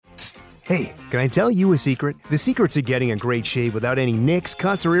Hey, can I tell you a secret? The secret to getting a great shave without any nicks,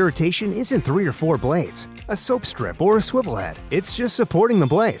 cuts, or irritation isn't 3 or 4 blades, a soap strip, or a swivel head. It's just supporting the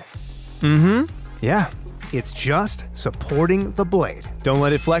blade. Yeah, it's just supporting the blade. Don't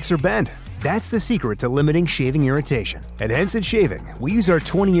let it flex or bend. That's the secret to limiting shaving irritation. At Henson Shaving, we use our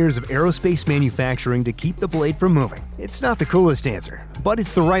 20 years of aerospace manufacturing to keep the blade from moving. It's not the coolest answer, but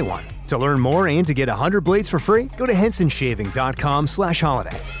it's the right one. To learn more and to get 100 blades for free, go to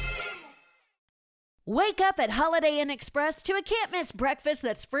hensonshaving.com/holiday. Wake up at Holiday Inn Express to a can't-miss breakfast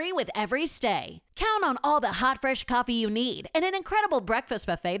that's free with every stay. Count on all the hot, fresh coffee you need and an incredible breakfast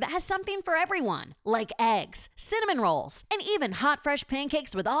buffet that has something for everyone, like eggs, cinnamon rolls, and even hot, fresh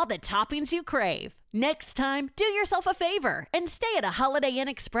pancakes with all the toppings you crave. Next time, do yourself a favor and stay at a Holiday Inn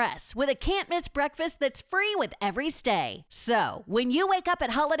Express with a can't-miss breakfast that's free with every stay. So, when you wake up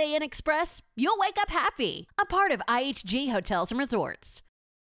at Holiday Inn Express, you'll wake up happy. A part of IHG Hotels and Resorts.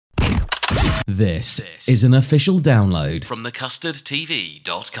 This is an official download from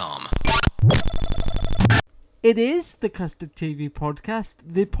thecustardtv.com. It is the Custard TV podcast,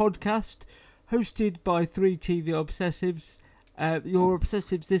 the podcast hosted by 3 TV obsessives. Your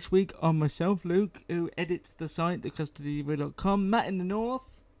obsessives this week are myself, Luke, who edits the site, thecustardtv.com, Matt in the north.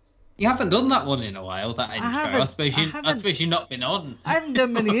 You haven't done that one in a while, that intro. I suppose you've not been on. I haven't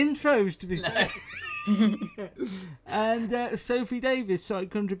done many intros, to be fair. And Sophie Davies,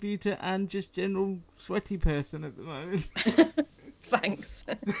 site contributor and just general sweaty person at the moment. Thanks.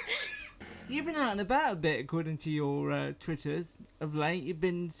 You've been out and about a bit, according to your Twitters of late. You've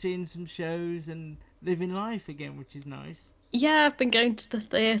been seeing some shows and living life again, which is nice. Yeah, I've been going to the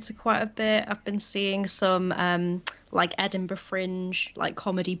theatre quite a bit. I've been seeing some like Edinburgh Fringe, like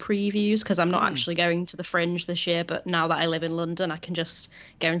comedy previews, because I'm not actually going to the Fringe this year, but now that I live in London, I can just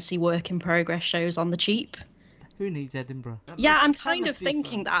go and see work in progress shows on the cheap. Who needs Edinburgh? I'm kind of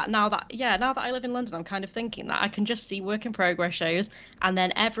thinking that now that I live in London, I'm kind of thinking that I can just see work in progress shows, and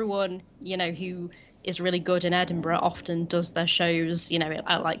then everyone, who is really good in Edinburgh often does their shows,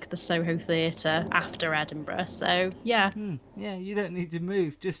 at like the Soho Theatre after Edinburgh. So, yeah. Yeah, you don't need to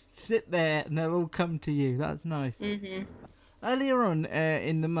move. Just sit there and they'll all come to you. That's nice. Mm-hmm. Earlier on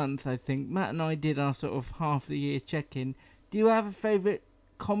in the month, I think, Matt and I did our sort of half the year check-in. Do you have a favourite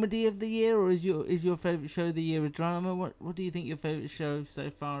comedy of the year, or is your favourite show of the year a drama? What do you think your favourite show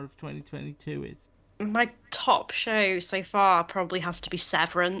so far of 2022 is? My top show so far probably has to be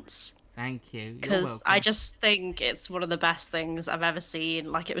Severance. Thank you. Because I just think it's one of the best things I've ever seen.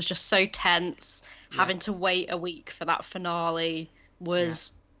 Like, it was just so tense. Yeah. Having to wait a week for that finale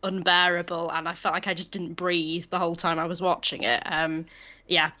was unbearable, and I felt like I just didn't breathe the whole time I was watching it.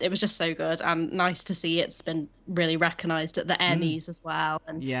 It was just so good, and nice to see it's been really recognised at the Emmys as well,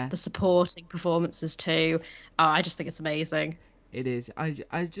 and the supporting performances too. I just think it's amazing. It is.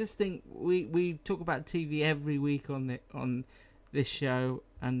 I just think we talk about TV every week on this show,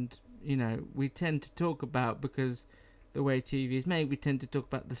 and we tend to talk about, because the way TV is made, we tend to talk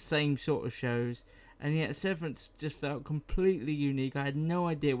about the same sort of shows, and yet Severance just felt completely unique. I had no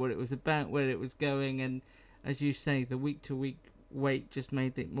idea what it was about, where it was going, and as you say, the week-to-week wait just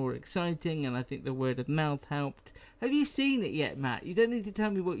made it more exciting, and I think the word of mouth helped. Have you seen it yet, Matt? You don't need to tell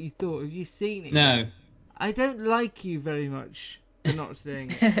me what you thought. Have you seen it No. yet? I don't like you very much for not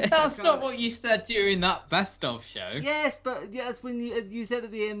seeing it. That's not what you said during that best of show. Yes, but that's when you said at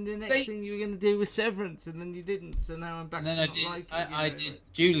the end the next thing you were going to do was Severance, and then you didn't. So now I'm back to not liking it. I did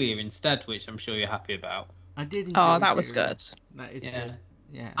Julia instead, which I'm sure you're happy about. I did enjoy that Julia. was good. That is good.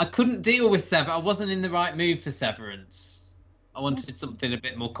 Yeah. I couldn't deal with Severance. I wasn't in the right mood for Severance. I wanted something a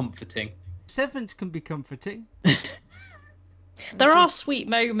bit more comforting. Severance can be comforting. There are sweet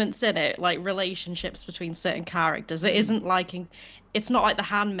moments in it, like relationships between certain characters. It isn't like it's not like The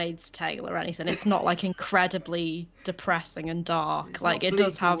Handmaid's Tale or anything. It's not like incredibly depressing and dark. It's like not it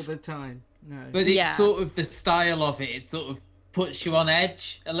does have all the time. No. But it's sort of the style of it. It sort of puts you on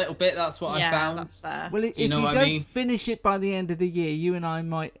edge a little bit. That's what I found. That's fair. Well, if you don't finish it by the end of the year, you and I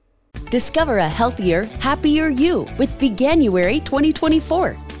might. Discover a healthier, happier you with Veganuary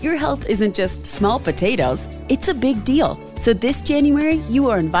 2024. Your health isn't just small potatoes, it's a big deal. So this January, you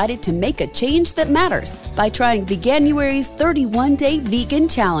are invited to make a change that matters by trying Veganuary's 31-day vegan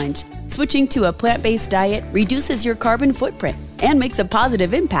challenge. Switching to a plant-based diet reduces your carbon footprint and makes a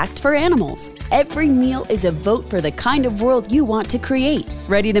positive impact for animals. Every meal is a vote for the kind of world you want to create.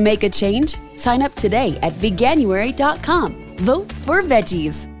 Ready to make a change? Sign up today at veganuary.com. Vote for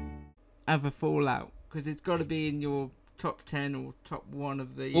veggies. Have a fallout, because it's got to be in your top 10 or top 1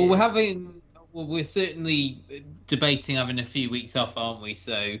 of the year. Well, we're certainly debating having a few weeks off, aren't we?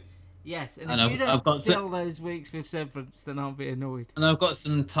 So Yes, and And if you don't I've got fill those weeks with Severance, then I'll be annoyed. And I've got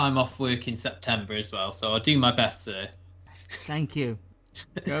some time off work in September as well, so I'll do my best, sir. Thank you.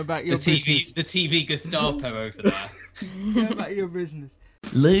 Go about your business. The TV Gestapo over there. Go about your business.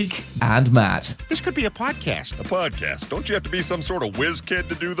 Luke and Matt. This could be a podcast. A podcast? Don't you have to be some sort of whiz kid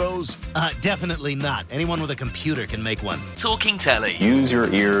to do those? Definitely not. Anyone with a computer can make one. Talking telly. Use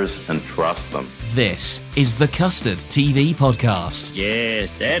your ears and trust them. This is the Custard TV Podcast.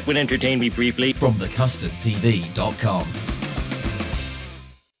 Yes, that would entertain me briefly. From thecustardtv.com.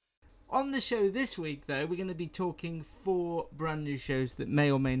 On the show this week, though, we're going to be talking 4 brand new shows that may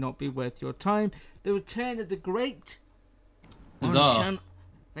or may not be worth your time. The Return of the Great.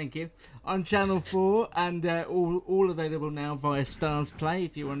 Thank you. On Channel 4, and all available now via Stars Play,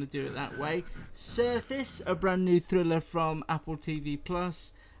 if you want to do it that way. Surface, a brand new thriller from Apple TV+.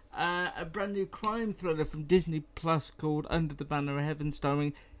 A brand new crime thriller from Disney Plus called Under the Banner of Heaven,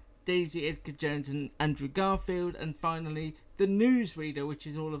 starring Daisy Edgar Jones and Andrew Garfield. And finally, The Newsreader, which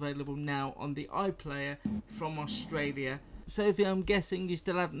is all available now on the iPlayer from Australia. Sophie, I'm guessing you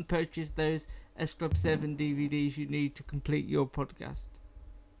still haven't purchased those S Club 7 DVDs you need to complete your podcast.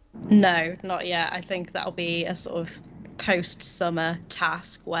 No, not yet. I think that'll be a sort of post-summer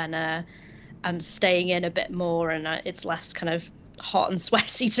task when I'm staying in a bit more and it's less kind of hot and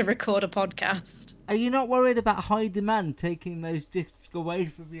sweaty to record a podcast. Are you not worried about high demand taking those discs away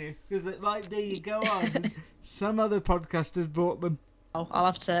from you? Because it might be you go on and some other podcasters bought them. Oh, I'll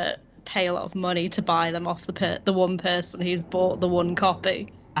have to pay a lot of money to buy them off the one person who's bought the one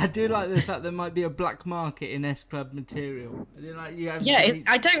copy. I do like the fact there might be a black market in S Club material. I do like you have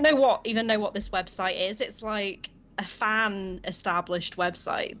I don't know what this website is. It's like a fan established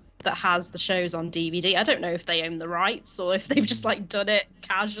website that has the shows on DVD. I don't know if they own the rights or if they've just like done it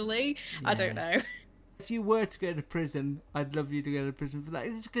casually. Yeah. I don't know. If you were to go to prison, I'd love you to go to prison for that.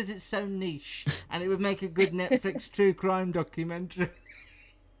 It's because it's so niche and it would make a good Netflix true crime documentary.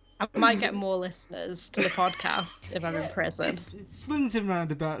 I might get more listeners to the podcast if I'm in prison. It swings and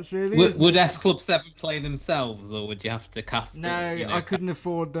roundabouts, really. Would S Club 7 play themselves, or would you have to cast No, I couldn't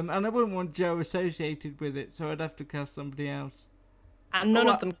afford them, and I wouldn't want Joe associated with it, so I'd have to cast somebody else. And none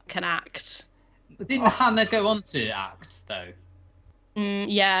of them can act. Didn't Hannah go on to act, though?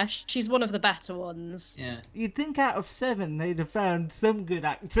 Yeah, she's one of the better ones. Yeah. You'd think out of 7 they'd have found some good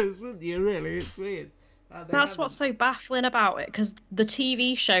actors, wouldn't you, really? It's weird. That's what's so baffling about it, because the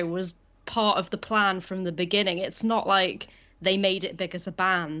TV show was part of the plan from the beginning. It's not like they made it big as a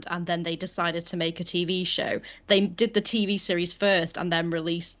band and then they decided to make a TV show. They did the TV series first and then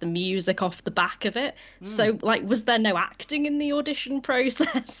released the music off the back of it. So, like, was there no acting in the audition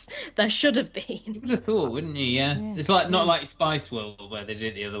process? There should have been. You would have thought, wouldn't you? Yeah. It's like not like Spice World where they did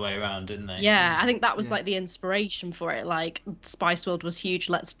it the other way around, didn't they? Yeah, I think that was like the inspiration for it. Like, Spice World was huge.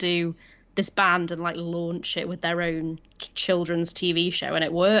 Let's do this band and like launch it with their own children's TV show, and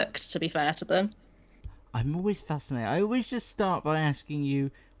it worked, to be fair to them. I'm always fascinated. I always just start by asking you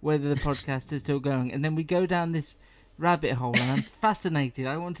whether the podcast is still going, and then we go down this rabbit hole, and I'm fascinated.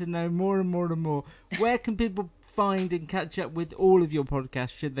 I want to know more and more and more. Where can people find and catch up with all of your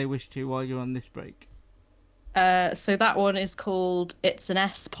podcasts, should they wish to, while you're on this break? So that one is called It's an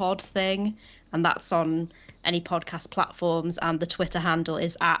S-Pod Thing, and that's on any podcast platforms, and the Twitter handle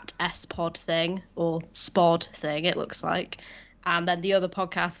is at S-Pod Thing, or Spod Thing, it looks like. And then the other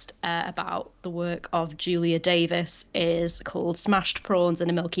podcast about the work of Julia Davis is called Smashed Prawns in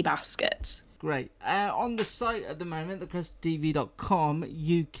a Milky Basket. Great. On the site at the moment, thecustardtv.com,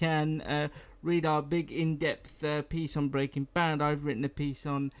 you can read our big in-depth piece on Breaking Bad. I've written a piece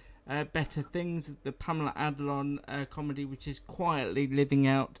on Better Things, the Pamela Adlon comedy, which is quietly living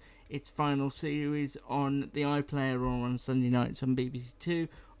out its final series on the iPlayer or on Sunday nights on BBC Two.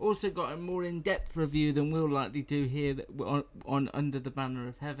 Also got a more in-depth review than we'll likely do here on Under the Banner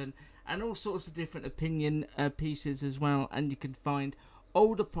of Heaven, and all sorts of different opinion pieces as well. And you can find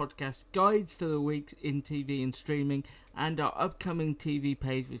older podcasts, guides for the week in TV and streaming, and our upcoming TV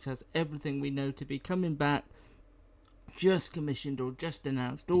page, which has everything we know to be coming back, just commissioned or just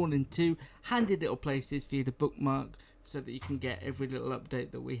announced, all in 2 handy little places for you to bookmark, so that you can get every little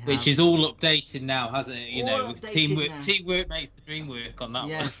update that we have. Which is all updated now, hasn't it? You all know, teamwork makes the dream work on that one.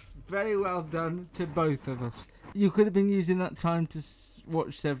 Yes, very well done to both of us. You could have been using that time to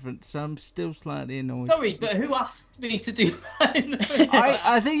watch Severance, so I'm still slightly annoyed. Sorry, but who asked me to do that?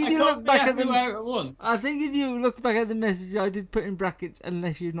 I think if you look back at the I think if you look back at the message, I did put in brackets,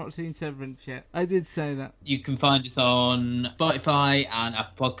 unless you've not seen Severance yet. I did say that. You can find us on Spotify and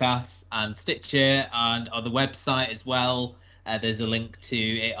Apple Podcasts and Stitcher and on the website as well. There's a link to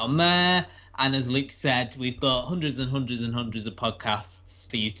it on there. And as Luke said, we've got hundreds and hundreds and hundreds of podcasts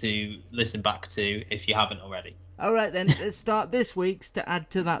for you to listen back to if you haven't already. All right, then, let's start this week's to add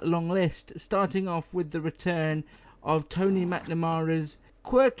to that long list, starting off with the return of Tony McNamara's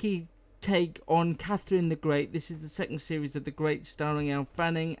quirky take on Catherine the Great. This is the second series of The Great, starring Elle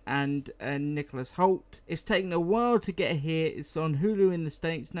Fanning and Nicholas Hoult. It's taken a while to get here. It's on Hulu in the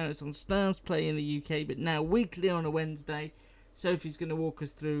States, now it's on Stars Play in the UK, but now weekly on a Wednesday. Sophie's going to walk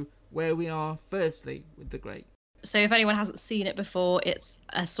us through where we are, firstly, with The Great. So if anyone hasn't seen it before, it's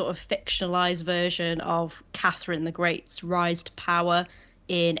a sort of fictionalized version of Catherine the Great's rise to power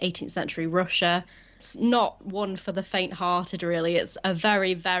in 18th century Russia. It's not one for the faint-hearted, really. It's a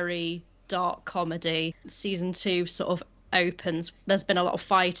very, very dark comedy. Season 2 sort of opens. There's been a lot of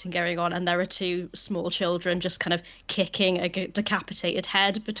fighting going on, and there are two small children just kind of kicking a decapitated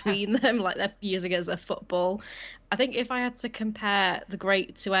head between them, like they're using it as a football. I think if I had to compare The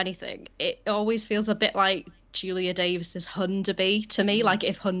Great to anything, it always feels a bit like Julia Davis's Hunderby to me. Like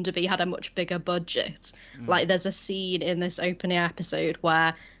if Hunderby had a much bigger budget. Like there's a scene in this opening episode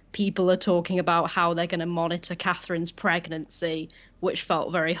where people are talking about how they're going to monitor Catherine's pregnancy, which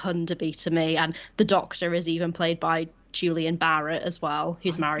felt very Hunderby to me. And the doctor is even played by Julian Barrett as well,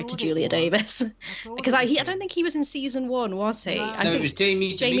 who's married to Julia Davis. Because I don't think he was in season 1, was he? No, I think it was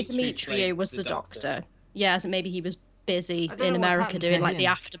Jamie Demetriou was the doctor. Yeah, so maybe he was busy in America doing like the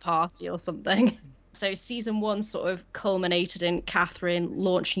after party or something. So season 1 sort of culminated in Catherine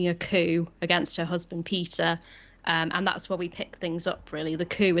launching a coup against her husband Peter, and that's where we pick things up, really. The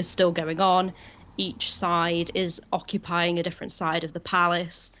coup is still going on. Each side is occupying a different side of the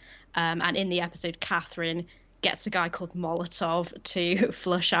palace, and in the episode, Catherine gets a guy called Molotov to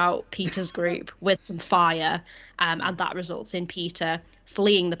flush out Peter's group with some fire, and that results in Peter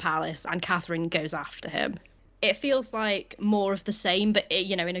fleeing the palace, and Catherine goes after him. It feels like more of the same, but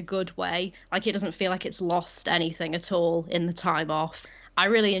in a good way. Like it doesn't feel like it's lost anything at all in the time off. I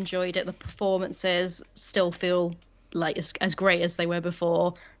really enjoyed it. The performances still feel like as great as they were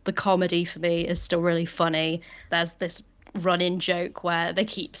before. The comedy for me is still really funny. There's this run-in joke where they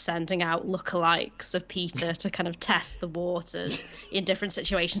keep sending out lookalikes of Peter to kind of test the waters in different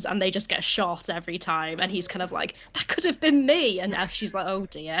situations, and they just get shot every time. And he's kind of like, that could have been me. And now she's like, oh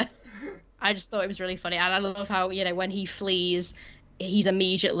dear. I just thought it was really funny. And I love how, when he flees, he's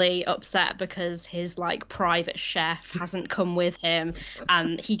immediately upset because his private chef hasn't come with him,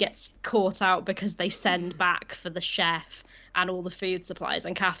 and he gets caught out because they send back for the chef and all the food supplies,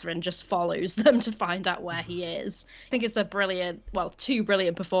 and Catherine just follows them to find out where he is. I think it's two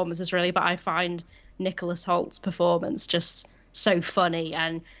brilliant performances really, but I find Nicholas Holt's performance just so funny,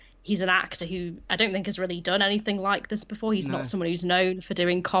 and he's an actor who I don't think has really done anything like this before. He's not someone who's known for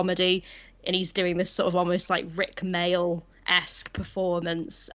doing comedy, and he's doing this sort of almost like Rick Mayall-esque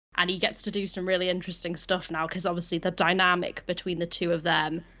performance, and he gets to do some really interesting stuff now, because obviously the dynamic between the two of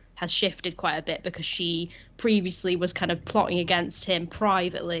them has shifted quite a bit, because she previously was kind of plotting against him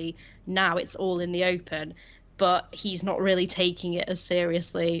privately. Now it's all in the open, but he's not really taking it as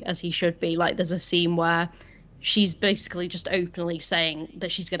seriously as he should be. Like there's a scene where she's basically just openly saying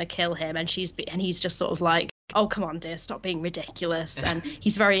that she's going to kill him, and he's just sort of like, oh, come on, dear, stop being ridiculous. And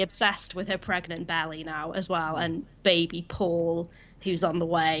he's very obsessed with her pregnant belly now as well, and baby Paul, who's on the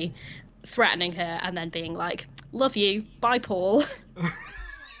way, threatening her and then being like, love you, bye, Paul.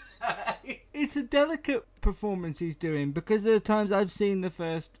 It's a delicate performance he's doing, because there are times I've seen the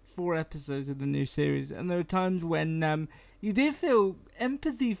first 4 episodes of the new series, and there are times when you do feel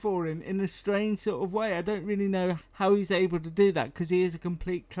empathy for him in a strange sort of way. I don't really know how he's able to do that, because he is a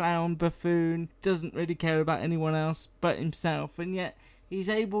complete clown, buffoon, doesn't really care about anyone else but himself, and yet he's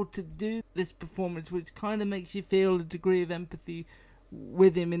able to do this performance which kind of makes you feel a degree of empathy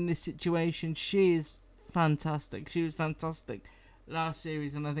with him in this situation. She is fantastic. She was fantastic last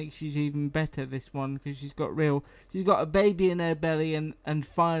series, and I think she's even better this one, because she's got a baby in her belly and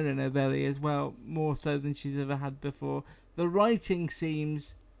fire in her belly as well, more so than she's ever had before. The writing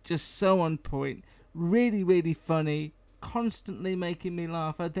seems just so on point, really, really funny, constantly making me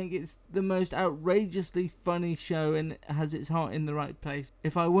laugh. I think it's the most outrageously funny show, and has its heart in the right place.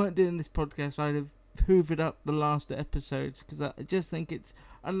 If I weren't doing this podcast, I'd have hoovered up the last episodes, because I just think it's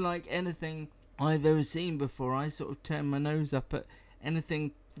unlike anything I've ever seen before. I sort of turn my nose up at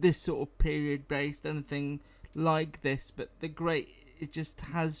anything this sort of period based, anything like this, but The Great, it just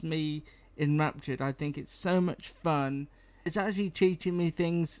has me enraptured. I think it's so much fun. It's actually teaching me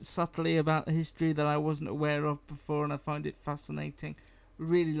things subtly about history that I wasn't aware of before, and I find it fascinating.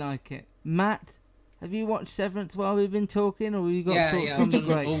 Really like it. Matt, Have you watched Severance while we've been talking, or have you got thoughts I've on the done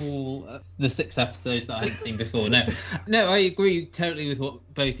break? all the 6 episodes that I hadn't seen before. No, I agree totally with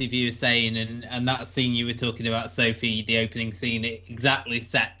what both of you are saying, and that scene you were talking about, Sophie, the opening scene, it exactly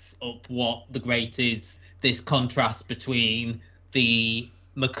sets up what The Great is. This contrast between the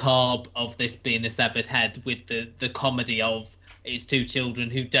macabre of this being a severed head with the comedy of it's 2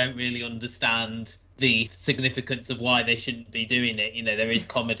 children who don't really understand the significance of why they shouldn't be doing it. There is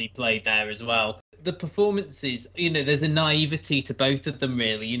comedy played there as well. The performances, there's a naivety to both of them,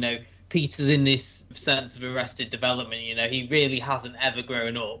 really. Peter's in this sense of arrested development. He really hasn't ever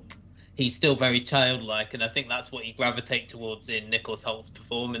grown up. He's still very childlike, and I think that's what you gravitate towards in Nicholas Holt's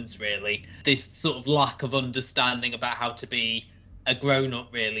performance, really. This sort of lack of understanding about how to be a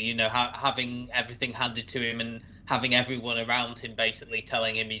grown-up, really, having everything handed to him and having everyone around him basically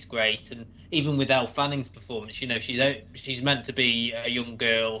telling him he's great. And even with Elle Fanning's performance, she's meant to be a young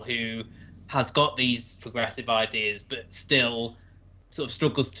girl who has got these progressive ideas, but still sort of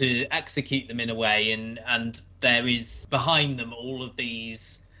struggles to execute them in a way. And there is behind them all of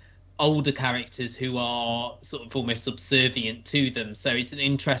these older characters who are sort of almost subservient to them. So it's an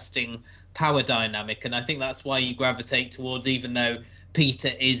interesting power dynamic, and I think that's why you gravitate towards, even though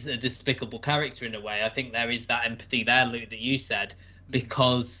Peter is a despicable character in a way, I think there is that empathy there, Luke, that you said,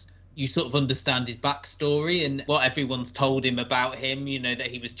 because you sort of understand his backstory and what everyone's told him about him, that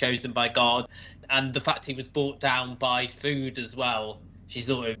he was chosen by God, and the fact he was brought down by food as well. She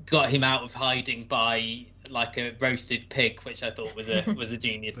sort of got him out of hiding by like a roasted pig, which I thought was a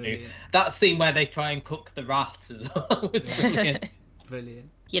genius move. That scene where they try and cook the rats as well was brilliant. Brilliant.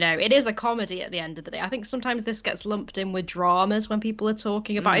 It is a comedy at the end of the day. I think sometimes this gets lumped in with dramas when people are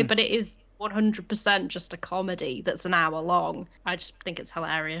talking about it, but it is 100% just a comedy that's an hour long. I just think it's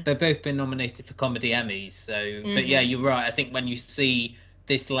hilarious. They've both been nominated for Comedy Emmys, so but yeah, you're right. I think when you see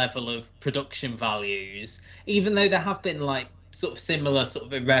this level of production values, even though there have been like sort of similar sort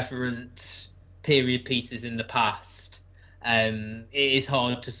of irreverent period pieces in the past, it is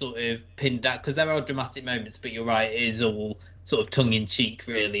hard to sort of pin down, because there are dramatic moments, but you're right, it is all sort of tongue-in-cheek,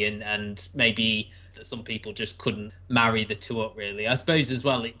 really, and maybe that some people just couldn't marry the two up, really. I suppose as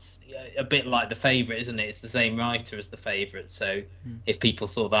well it's a bit like The Favourite, isn't it? It's the same writer as The Favourite, so if people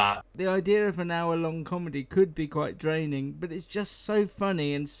saw that. The idea of an hour-long comedy could be quite draining, but it's just so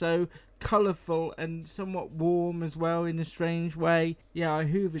funny and so colourful and somewhat warm as well in a strange way. Yeah, I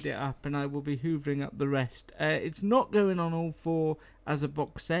hoovered it up, and I will be hoovering up the rest. It's not going on all 4 as a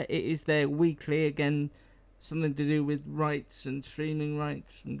box set. It is there weekly, again, something to do with rights and streaming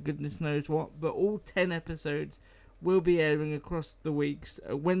rights and goodness knows what, but all 10 episodes will be airing across the weeks,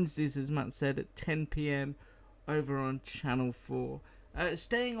 Wednesdays, as Matt said, at 10 p.m. over on Channel 4.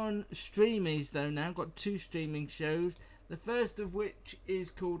 Staying on streamies though now, got 2 streaming shows, the first of which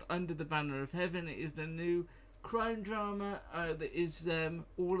is called Under the Banner of Heaven. It is the new crime drama that is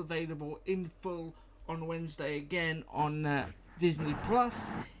all available in full on Wednesday, again on Disney Plus.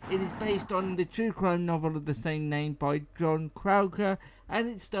 It is based on the true crime novel of the same name by John Crowker, and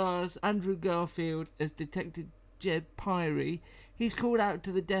it stars Andrew Garfield as Detective Jeb Pyrie. He's called out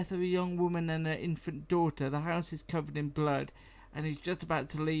to the death of a young woman and her infant daughter. The house is covered in blood, and he's just about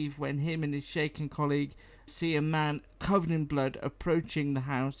to leave when him and his shaken colleague see a man covered in blood approaching the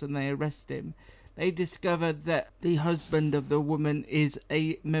house, and they arrest him. They discover that the husband of the woman is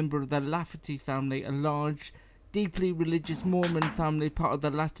a member of the Lafferty family, a large, deeply religious Mormon family, part of the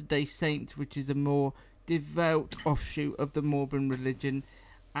Latter-day Saints, which is a more devout offshoot of the Mormon religion,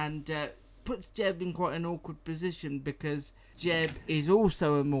 and puts Jeb in quite an awkward position because Jeb is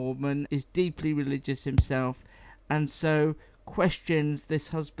also a Mormon, is deeply religious himself, and so questions this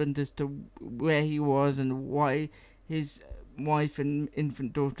husband as to where he was and why his wife and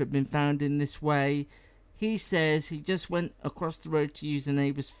infant daughter have been found in this way. He says he just went across the road to use a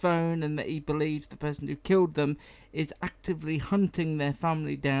neighbour's phone, and that he believes the person who killed them is actively hunting their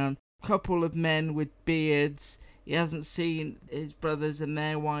family down. A couple of men with beards. He hasn't seen his brothers and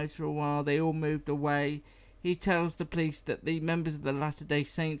their wives for a while. They all moved away. He tells the police that the members of the Latter-day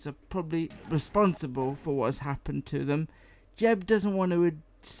Saints are probably responsible for what has happened to them. Jeb doesn't want to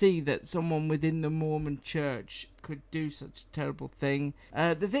see that someone within the Mormon church could do such a terrible thing.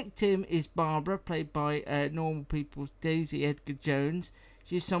 The victim is Barbara, played by Normal People's Daisy Edgar Jones.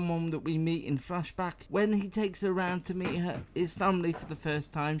 She's someone that we meet in flashback. When he takes her around to meet his family for the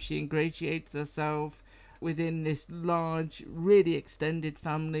first time, she ingratiates herself within this large, really extended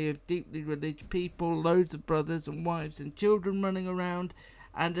family of deeply religious people, loads of brothers and wives and children running around,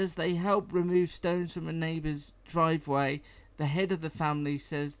 and as they help remove stones from a neighbour's driveway, the head of the family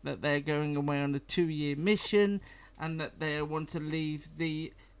says that they're going away on a 2-year mission and that they want to leave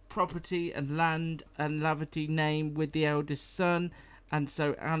the property and land and Lafferty name with the eldest son, and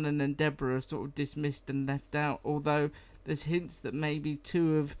so Alan and Deborah are sort of dismissed and left out, although there's hints that maybe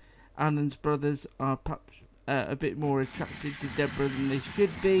two of Alan's brothers are perhaps a bit more attracted to Deborah than they should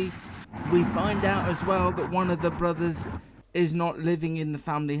be. We find out as well that one of the brothers is not living in the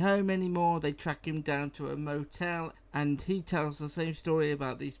family home anymore. They track him down to a motel, and he tells the same story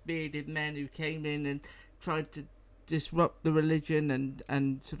about these bearded men who came in and tried to disrupt the religion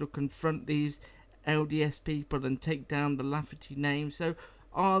and sort of confront these LDS people and take down the Lafferty name. So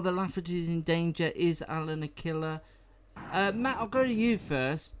are the Laffertys in danger? Is Alan a killer? Matt, I'll go to you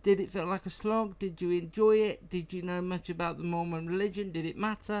first. Did it feel like a slog? Did you enjoy it? Did you know much about the Mormon religion? Did it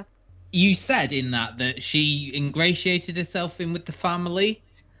matter? You said in that she ingratiated herself in with the family.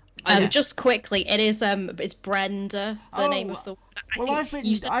 Just quickly, it is it's Brenda, the name of the. I think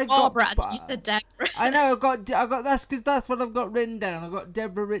you said Barbara, and you said Deborah. I know. I got that's because that's what I've got written down. I've got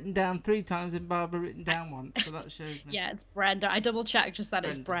Deborah written down 3 times and Barbara written down once, so that shows me. Yeah, it's Brenda. I double checked just that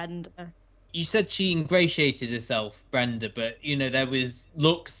it's Brenda. You said she ingratiated herself, Brenda, but there was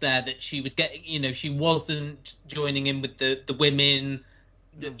looks there that she was getting. She wasn't joining in with the women.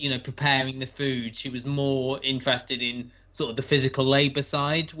 Preparing the food. She was more interested in sort of the physical labor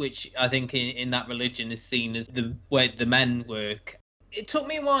side, which I think in that religion is seen as the way the men work. It took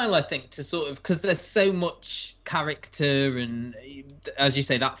me a while, I think, to sort of, because there's so much character and, as you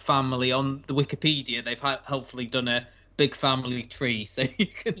say, that family on the Wikipedia, they've helpfully done a big family tree, so you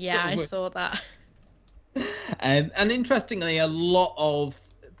can. Yeah, I saw that. And interestingly, a lot of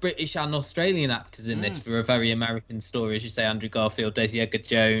British and Australian actors in this for a very American story, as you say. Andrew Garfield, Daisy Edgar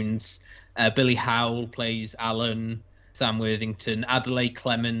Jones, Billy Howell plays Alan, Sam Worthington, Adelaide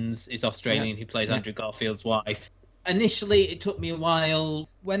Clemens is Australian, who plays Andrew Garfield's wife. Initially, it took me a while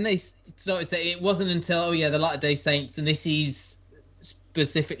when they started saying it wasn't until the Latter-day Saints, and this is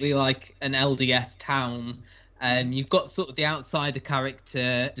specifically like an LDS town. You've got sort of the outsider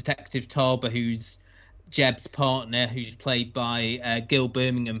character, Detective Tarber, who's Jeb's partner, who's played by Gil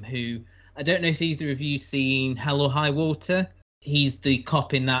Birmingham, who I don't know if either of you seen Hell or High Water. He's the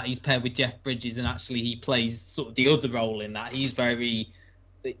cop in that. He's paired with Jeff Bridges, and actually he plays sort of the other role in that. He's very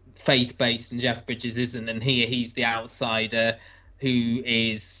faith-based, and Jeff Bridges isn't. And here he's the outsider who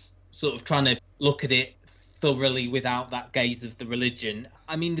is sort of trying to look at it thoroughly without that gaze of the religion.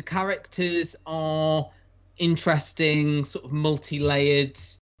 I mean, the characters are interesting, sort of multi-layered.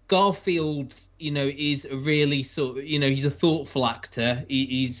 Garfield, is a really sort of, he's a thoughtful actor.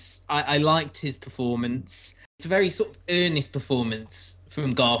 I liked his performance. It's a very sort of earnest performance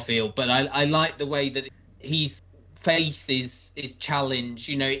from Garfield, but I like the way that his faith is challenged.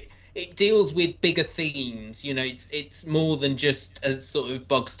 It deals with bigger themes. It's more than just a sort of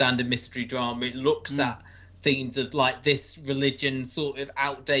bog standard mystery drama. It looks at themes of like this religion sort of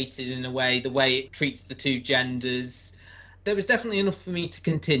outdated in a way, the way it treats the two genders. There was definitely enough for me to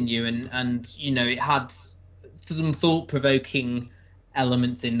continue, and it had some thought-provoking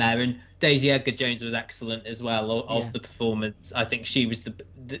elements in there. And Daisy Edgar Jones was excellent as well of the performers. I think she was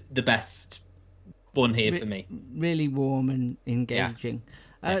the best one here for me. Really warm and engaging.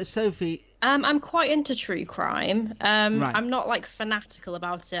 Sophie? I'm quite into true crime. Right. I'm not like fanatical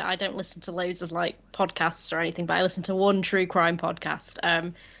about it. I don't listen to loads of like podcasts or anything, but I listen to one true crime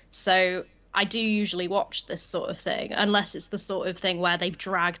podcast. So I do usually watch this sort of thing, unless it's the sort of thing where they've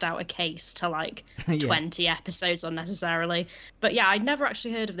dragged out a case to like 20 episodes unnecessarily. But yeah, I'd never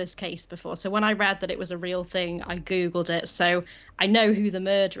actually heard of this case before. So when I read that it was a real thing, I Googled it. So I know who the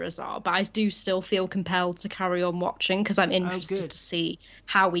murderers are, but I do still feel compelled to carry on watching because I'm interested to see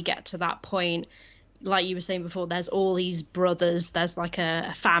how we get to that point. Like you were saying before, there's all these brothers. There's like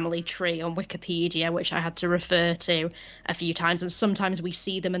a family tree on Wikipedia, which I had to refer to a few times. And sometimes we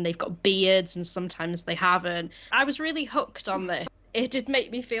see them and they've got beards and sometimes they haven't. I was really hooked on this. It did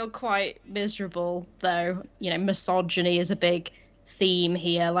make me feel quite miserable, though. Misogyny is a big theme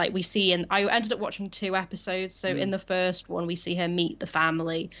here. Like we see I ended up watching 2 episodes. So in the first one, we see her meet the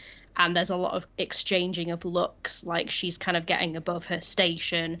family. And there's a lot of exchanging of looks. Like she's kind of getting above her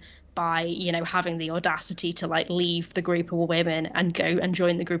station by having the audacity to like leave the group of women and go and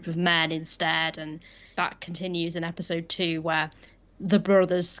join the group of men instead. And that continues in episode 2, where the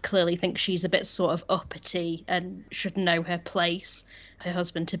brothers clearly think she's a bit sort of uppity and should know her place. Her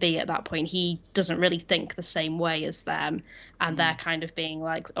husband to be at that point, he doesn't really think the same way as them, and they're kind of being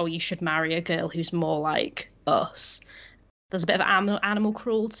like, oh, you should marry a girl who's more like us. There's a bit of animal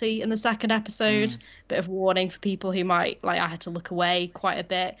cruelty in the second episode, bit of warning for people who might, like, I had to look away quite a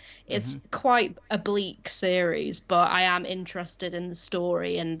bit. It's quite a bleak series, but I am interested in the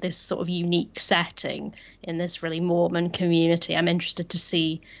story and this sort of unique setting in this really Mormon community. I'm interested to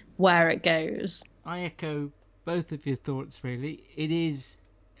see where it goes. I echo both of your thoughts, really. It is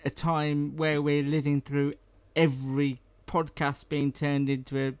a time where we're living through every podcast being turned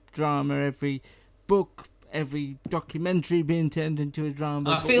into a drama, every book, every documentary being turned into a drama.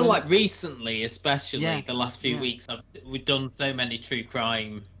 I feel like recently, especially the last few weeks, we've done so many true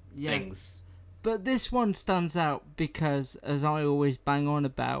crime things. But this one stands out because, as I always bang on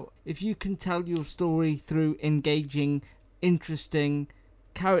about, if you can tell your story through engaging, interesting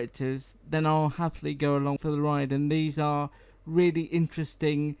characters, then I'll happily go along for the ride. And these are really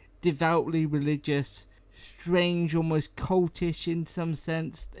interesting, devoutly religious, strange, almost cultish in some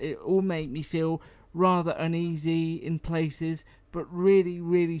sense. It all make me feel rather uneasy in places, but really,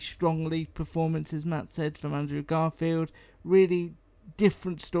 really strongly performance, as Matt said, from Andrew Garfield. Really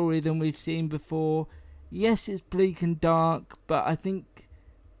different story than we've seen before. Yes, it's bleak and dark, but I think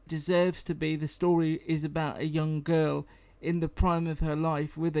deserves to be. The story is about a young girl in the prime of her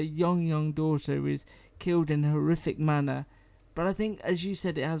life with a young daughter who is killed in a horrific manner. But I think, as you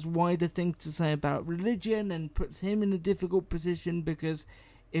said, it has wider things to say about religion and puts him in a difficult position, because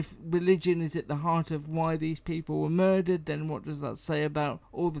if religion is at the heart of why these people were murdered, then what does that say about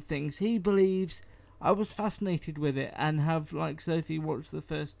all the things he believes? I was fascinated with it and have, like Sophie, watched the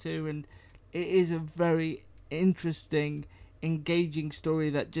first two, and it is a very interesting, engaging story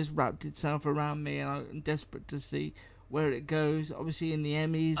that just wrapped itself around me, and I'm desperate to see where it goes. Obviously in the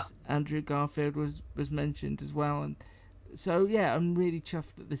Emmys, Andrew Garfield was mentioned as well, and so yeah, I'm really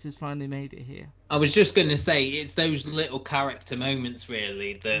chuffed that this has finally made it here. I was just going to say, it's those little character moments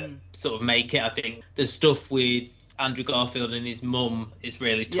really that sort of make it. I think the stuff with Andrew Garfield and his mum is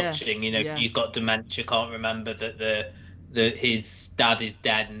really touching. He's got dementia, can't remember that his dad is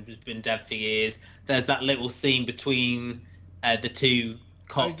dead and has been dead for years. There's that little scene between the two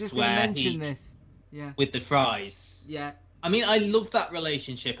cops where with the fries. Yeah. I mean, I love that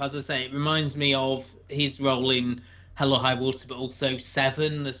relationship. As I say, it reminds me of his role in Hello High Water, but also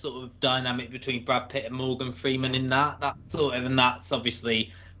Seven, the sort of dynamic between Brad Pitt and Morgan Freeman in that sort of, and that's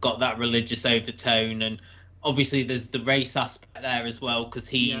obviously got that religious overtone, and obviously there's the race aspect there as well, because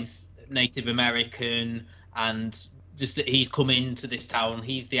he's Native American, and just that he's come into this town,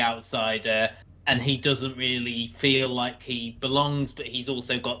 he's the outsider, and he doesn't really feel like he belongs, but he's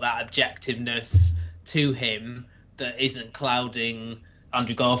also got that objectiveness to him that isn't clouding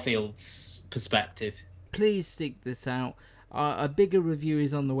Andrew Garfield's perspective. Please seek this out. A bigger review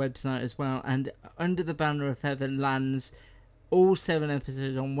is on the website as well, and Under the Banner of Heaven lands all 7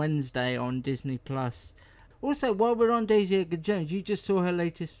 episodes on Wednesday on Disney+. Also, while we're on Daisy Edgar-Jones, you just saw her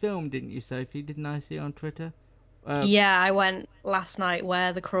latest film, didn't you, Sophie? Didn't I see on Twitter? Yeah, I went last night,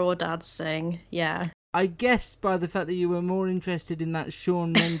 Where the Crawdads Sing. Yeah. I guessed by the fact that you were more interested in that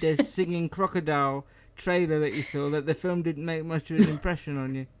Shawn Mendes singing crocodile trailer that you saw, that the film didn't make much of an impression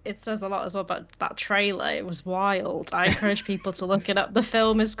on you. It says a lot as well about that trailer. It was wild. I encourage people to look it up. The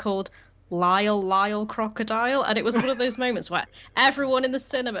film is called Lyle Crocodile, and it was one of those moments where everyone in the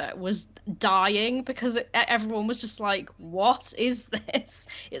cinema was dying because everyone was just like, what is this?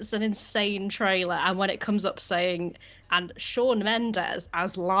 It's an insane trailer. And when it comes up saying, and Shawn Mendes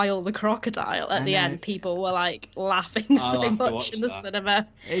as Lyle the Crocodile at the end, people were like laughing so much in the cinema.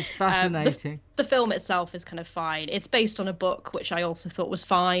 It's fascinating. The film itself is kind of fine. It's based on a book, which I also thought was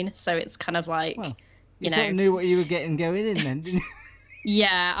fine, so it's kind of like, well, you sort of knew what you were getting going in then, didn't you?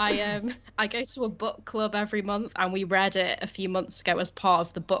 Yeah, I go to a book club every month, and we read it a few months ago as part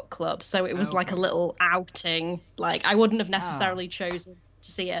of the book club, so it was like a little outing. Like, I wouldn't have necessarily chosen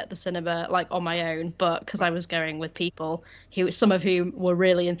to see it at the cinema, like, on my own, but because I was going with people some of whom were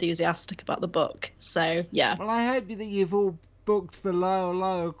really enthusiastic about the book. So yeah. Well, I hope that you've all booked for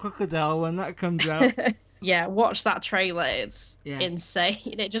Lyle Crocodile when that comes out. Yeah, watch that trailer. It's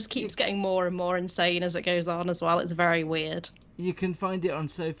insane. It just keeps getting more and more insane as it goes on as well. It's very weird. You can find it on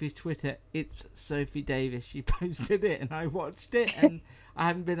Sophie's Twitter. It's Sophie Davies. She posted it and I watched it, and I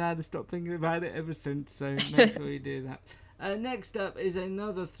haven't been able to stop thinking about it ever since, so make sure you do that. Next up is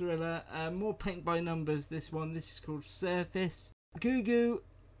another thriller, more paint by numbers this one. This is called Surface. Gugu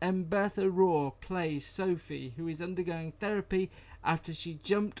Mbatha Raw plays Sophie, who is undergoing therapy after she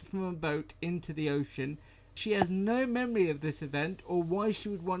jumped from a boat into the ocean. She has no memory of this event or why she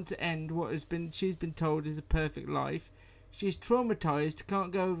would want to end what she's been told is a perfect life. She's traumatised,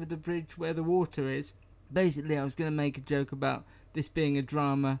 can't go over the bridge where the water is. Basically, I was going to make a joke about this being a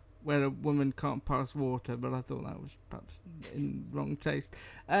drama where a woman can't pass water, but I thought that was perhaps in wrong taste.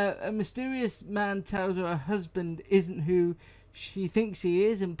 A mysterious man tells her husband isn't who she thinks he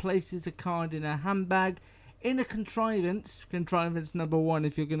is and places a card in her handbag. In a contrivance number 1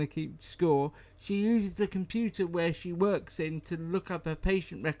 if you're going to keep score, she uses the computer where she works in to look up her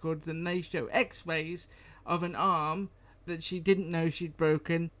patient records, and they show x-rays of an arm that she didn't know she'd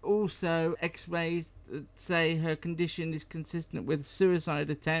broken. Also x-rays that say her condition is consistent with a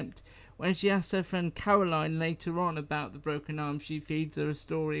suicide attempt. When she asks her friend Caroline later on about the broken arm, she feeds her a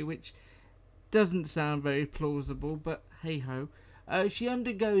story which doesn't sound very plausible, but hey-ho. She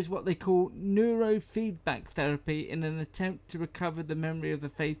undergoes what they call neurofeedback therapy in an attempt to recover the memory of the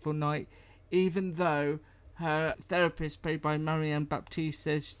fateful night, even though her therapist, played by Marianne Baptiste,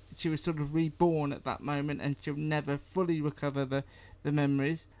 says she was sort of reborn at that moment and she'll never fully recover the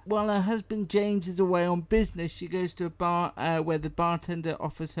memories. While her husband James is away on business, she goes to a bar where the bartender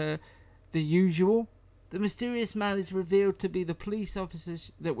offers her the usual. The mysterious man is revealed to be the police officer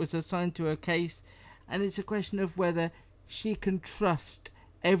that was assigned to her case, and it's a question of whether she can trust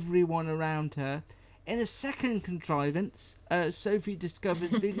everyone around her. In a second contrivance, Sophie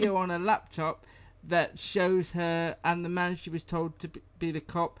discovers video on her laptop that shows her and the man she was told to be the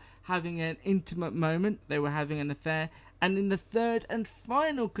cop having an intimate moment. They were having an affair. And in the third and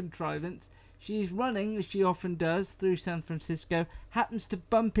final contrivance, she's running, as she often does, through San Francisco, happens to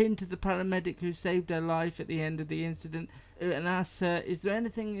bump into the paramedic who saved her life at the end of the incident, and asks her, is there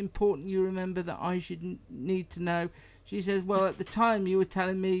anything important you remember that I should need to know? She says, well, at the time you were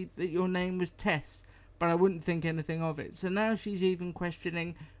telling me that your name was Tess, but I wouldn't think anything of it. So now she's even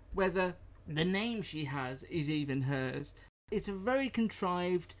questioning whether the name she has is even hers. It's a very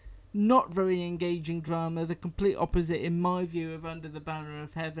contrived, not very engaging drama, the complete opposite, in my view, of Under the Banner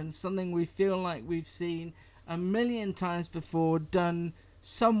of Heaven, something we feel like we've seen a million times before, done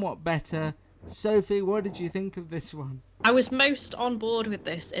somewhat better. Sophie, what did you think of this one? I was most on board with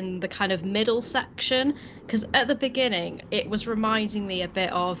this in the kind of middle section, because at the beginning it was reminding me a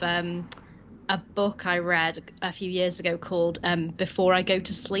bit of a book I read a few years ago called Before I Go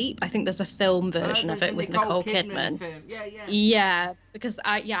to Sleep. I think there's a film version of it with Nicole Kidman. Yeah, because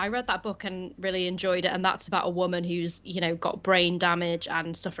I read that book and really enjoyed it, and that's about a woman who's, got brain damage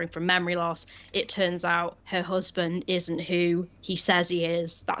and suffering from memory loss. It turns out her husband isn't who he says he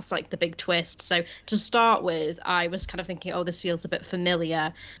is. That's like the big twist. So to start with, I was kind of thinking, oh, this feels a bit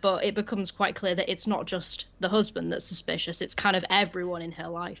familiar, but it becomes quite clear that it's not just the husband that's suspicious. It's kind of everyone in her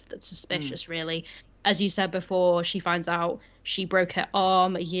life that's suspicious, really. As you said before, she finds out she broke her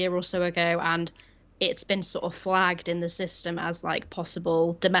arm a year or so ago, and it's been sort of flagged in the system as like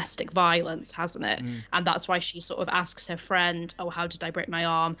possible domestic violence, hasn't it? And that's why she sort of asks her friend, oh, how did I break my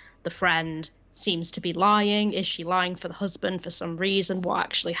arm? The friend seems to be lying. Is she lying for the husband for some reason? What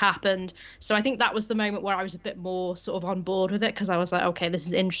actually happened? So I think that was the moment where I was a bit more sort of on board with it, because I was like, okay, this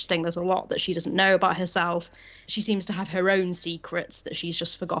is interesting. There's a lot that she doesn't know about herself. She seems to have her own secrets that she's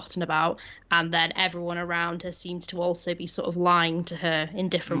just forgotten about. And then everyone around her seems to also be sort of lying to her in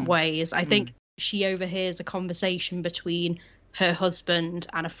different ways. I think she overhears a conversation between her husband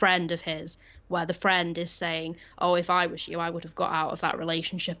and a friend of his, where the friend is saying, oh, if I was you, I would have got out of that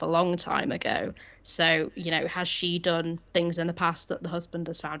relationship a long time ago. So, has she done things in the past that the husband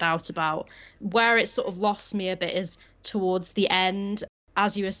has found out about? Where it sort of lost me a bit is towards the end.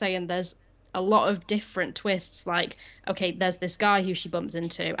 As you were saying, there's a lot of different twists. Like, okay, there's this guy who she bumps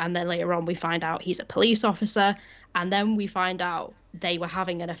into, and then later on we find out he's a police officer, and then we find out they were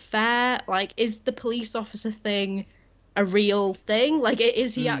having an affair. Like, is the police officer thing a real thing? Like,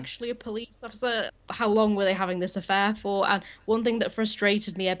 is he actually a police officer? How long were they having this affair for? And one thing that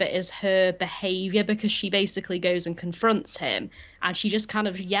frustrated me a bit is her behavior, because she basically goes and confronts him and she just kind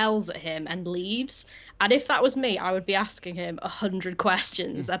of yells at him and leaves. And if that was me, I would be asking him 100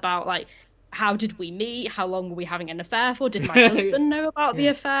 questions about, like, how did we meet? How long were we having an affair for? Did my husband know about the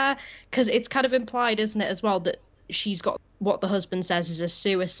affair? Because it's kind of implied, isn't it, as well, that she's got what the husband says is a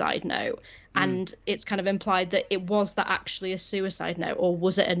suicide note. And it's kind of implied that it was that actually a suicide note, or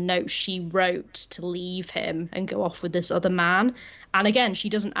was it a note she wrote to leave him and go off with this other man? And again, she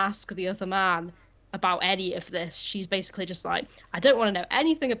doesn't ask the other man about any of this. She's basically just like, I don't want to know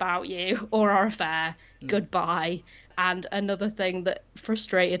anything about you or our affair. Goodbye. And another thing that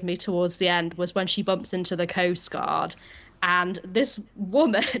frustrated me towards the end was when she bumps into the Coast Guard. And this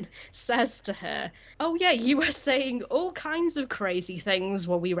woman says to her, oh, yeah, you were saying all kinds of crazy things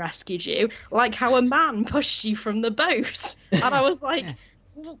when we rescued you, like how a man pushed you from the boat. And I was like,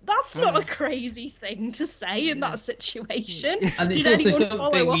 well, that's not a crazy thing to say in that situation. And it's also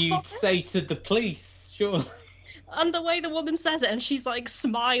something you'd say to the police, surely. And the way the woman says it, and she's like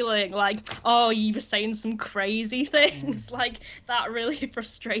smiling, like, "Oh, you were saying some crazy things." Like that really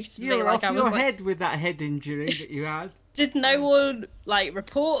frustrated me. You're Like off I your was head with that head injury that you had. did no one like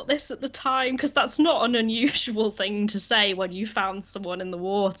report this at the time? Because that's not an unusual thing to say when you found someone in the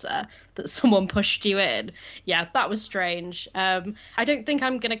water, that someone pushed you in. Yeah, that was strange. I don't think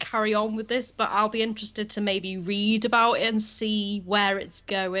I'm going to carry on with this, but I'll be interested to maybe read about it and see where it's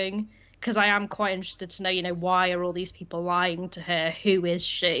going. Because I am quite interested to know, why are all these people lying to her? Who is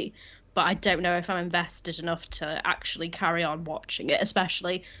she? But I don't know if I'm invested enough to actually carry on watching it,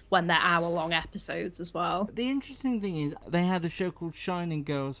 especially when they're hour-long episodes as well. The interesting thing is they had a show called Shining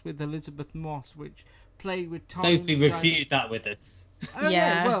Girls with Elizabeth Moss, which played with time. Sophie reviewed that with us. Oh,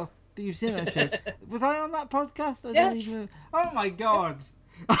 Yeah. Well, you've seen that show. Was I on that podcast? I Yes. don't even... Oh my god.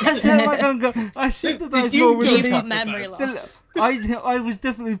 I feel like I sympathise Did you more with give the up memory the boat? loss? I was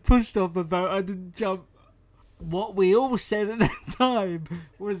definitely pushed off the boat. I didn't jump. What we all said at that time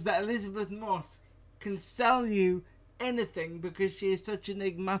was that Elizabeth Moss can sell you anything because she is such an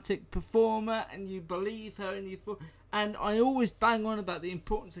enigmatic performer, and you believe her, and I always bang on about the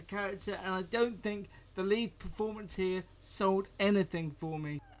importance of character, and I don't think the lead performance here sold anything for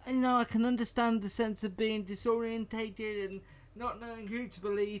me. And I can understand the sense of being disorientated and not knowing who to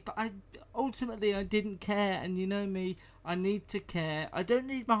believe, but ultimately I didn't care, and you know me, I need to care. I don't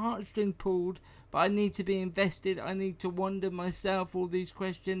need my heartstring pulled, but I need to be invested. I need to wonder myself all these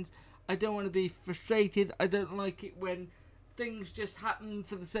questions. I don't want to be frustrated. I don't like it when things just happen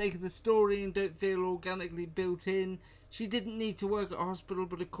for the sake of the story and don't feel organically built in. She didn't need to work at a hospital,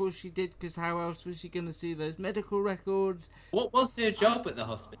 but of course she did, because how else was she going to see those medical records? What was her job at the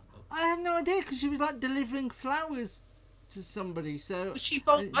hospital? I had no idea, because she was like delivering flowers to somebody. So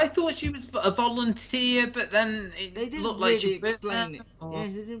I thought she was a volunteer, but then they didn't looked really like she explain it. Yeah,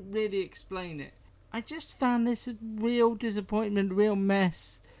 they didn't really explain it. I just found this a real disappointment, real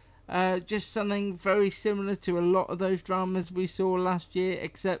mess. Just something very similar to a lot of those dramas we saw last year,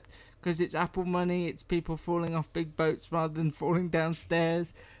 except because it's Apple money, it's people falling off big boats rather than falling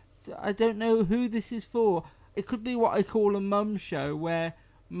downstairs. So I don't know who this is for. It could be what I call a mum show, where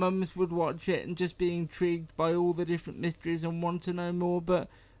mums would watch it and just be intrigued by all the different mysteries and want to know more, but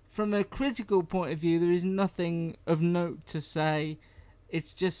from a critical point of view, there is nothing of note to say.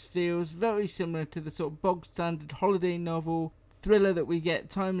 It just feels very similar to the sort of bog standard holiday novel thriller that we get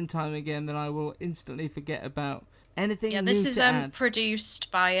time and time again that I will instantly forget about. Anything Yeah, new this is to add?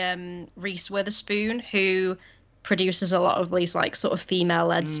 produced by Reese Witherspoon, who produces a lot of these like sort of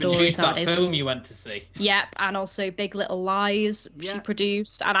female-led stories Produced that nowadays. film you went to see. Yep, and also Big Little Lies Yeah. she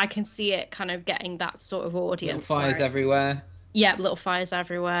produced, and I can see it kind of getting that sort of audience. Little Fires where it's- Everywhere. Yeah, Little Fires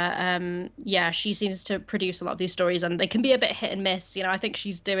Everywhere. Yeah, she seems to produce a lot of these stories, and they can be a bit hit and miss. I think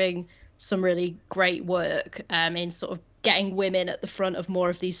she's doing some really great work in sort of getting women at the front of more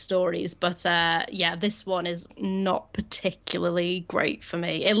of these stories. But yeah, this one is not particularly great for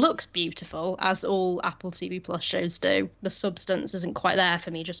me. It looks beautiful, as all Apple TV Plus shows do. The substance isn't quite there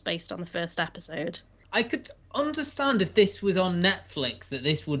for me, just based on the first episode. I could understand if this was on Netflix, that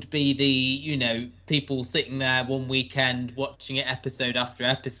this would be the, people sitting there one weekend watching it episode after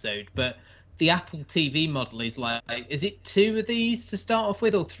episode. But the Apple TV model is like, is it 2 of these to start off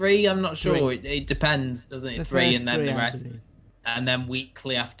with, or 3? I'm not sure. It depends, doesn't it? The 3 first and then 3, the I rest. believe. And then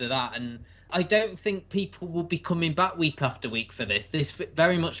weekly after that. And I don't think people will be coming back week after week for this. This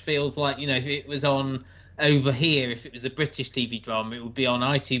very much feels like, if it was on over here, if it was a British TV drama, it would be on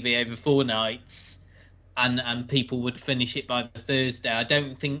ITV over 4 nights. And people would finish it by the Thursday. I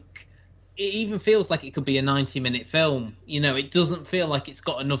don't think it even feels like it could be a 90-minute film. It doesn't feel like it's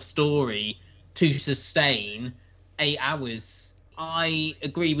got enough story to sustain 8 hours. I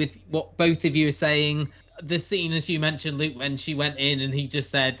agree with what both of you are saying. The scene, as you mentioned, Luke, when she went in and he just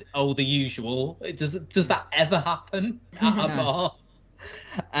said, "Oh, the usual." Does that ever happen at a bar?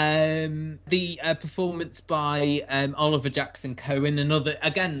 The performance by Oliver Jackson Cohen, another,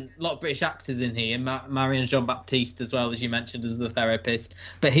 again, a lot of British actors in here, Marion Jean-Baptiste as well, as you mentioned, as the therapist,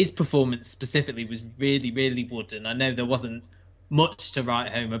 but his performance specifically was really, really wooden. I know there wasn't much to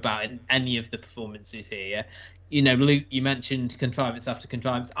write home about in any of the performances here. Luke, you mentioned contrivance after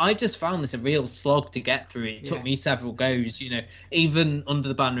contrivance. I just found this a real slog to get through. It took me several goes, even Under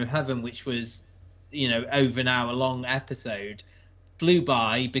the Banner of Heaven, which was, over an hour long episode, flew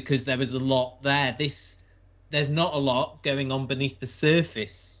by because there was a lot there. There's not a lot going on beneath the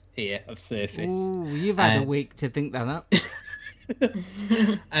surface here of Surface. Ooh, you've had a week to think that up.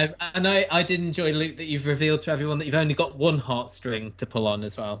 And I did enjoy, Luke, that you've revealed to everyone that you've only got one heartstring to pull on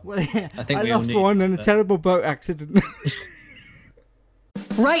as well. Well, yeah, I think I we all lost knew one in a that. terrible boat accident.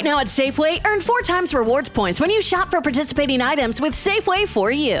 Right now at Safeway, earn 4 times rewards points when you shop for participating items with Safeway for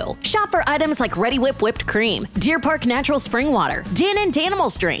you. Shop for items like Ready Whip whipped cream, Deer Park natural spring water, Dan and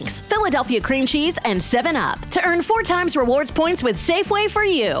Danimals drinks, Philadelphia cream cheese, and 7-Up to earn 4 times rewards points with Safeway for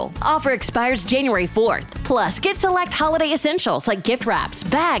you. Offer expires January 4th. Plus, get select holiday essentials like gift wraps,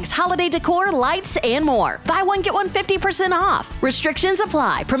 bags, holiday decor, lights, and more. Buy one, get one 50% off. Restrictions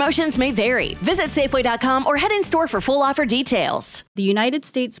apply. Promotions may vary. Visit Safeway.com or head in store for full offer details. The United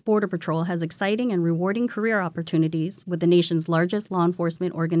States Border Patrol has exciting and rewarding career opportunities with the nation's largest law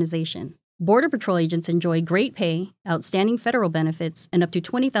enforcement organization. Border Patrol agents enjoy great pay, outstanding federal benefits, and up to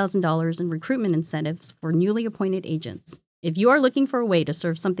 $20,000 in recruitment incentives for newly appointed agents. If you are looking for a way to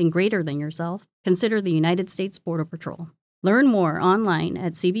serve something greater than yourself, consider the United States Border Patrol. Learn more online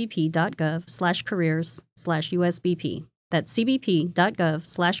at cbp.gov/careers/USBP. That's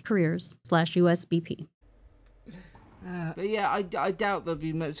cbp.gov/careers/USBP. But yeah, I doubt there'll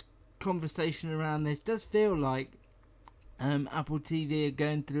be much conversation around this. It does feel like Apple TV are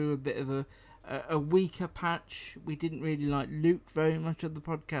going through a bit of a weaker patch. We didn't really like Luke very much of the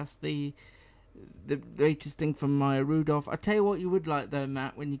podcast. The latest thing from Maya Rudolph. I tell you what you would like though,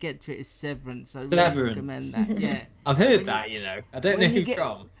 Matt, when you get to it, is Severance. I really recommend that. Yeah, I've heard that. I don't know who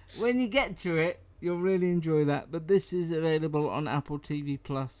from. When you get to it, you'll really enjoy that. But this is available on Apple TV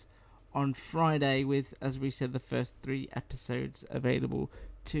Plus on Friday with, as we said, the first 3 episodes available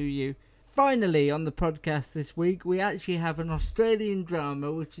to you. Finally, on the podcast this week, we actually have an Australian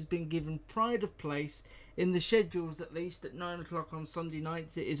drama which has been given pride of place in the schedules, at least at 9 o'clock on Sunday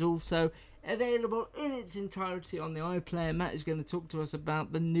nights. It is also available in its entirety on the iPlayer. Matt is going to talk to us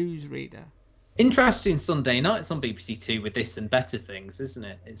about the Newsreader. Interesting Sunday nights on BBC Two with this and better things, isn't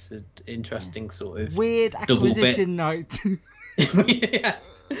it? It's an interesting sort of weird acquisition night. Yeah.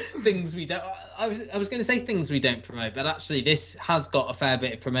 Things we don't. I was going to say things we don't promote, but actually this has got a fair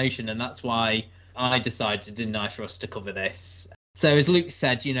bit of promotion, and that's why I decided, didn't I, for us to cover this. So as Luke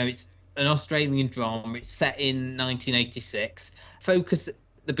said, it's an Australian drama. It's set in 1986. Focus at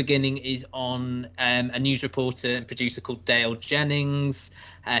the beginning is on a news reporter and producer called Dale Jennings.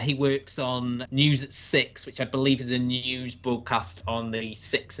 He works on News at 6, which I believe is a news broadcast on the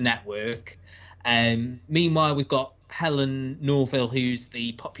 6 network. Meanwhile, we've got Helen Norville, who's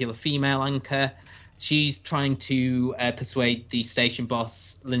the popular female anchor. She's trying to persuade the station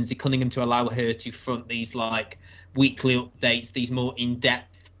boss, Lindsay Cunningham, to allow her to front these weekly updates, these more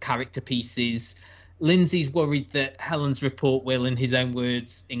in-depth character pieces. Lindsay's worried that Helen's report will, in his own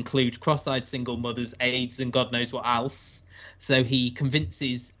words, include cross-eyed single mothers, AIDS, and God knows what else. So he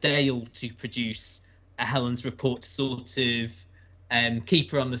convinces Dale to produce Helen's report to sort of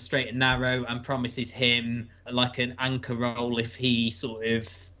keep her on the straight and narrow, and promises him an anchor role if he sort of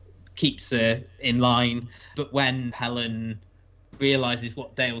keeps her in line. But when Helen realizes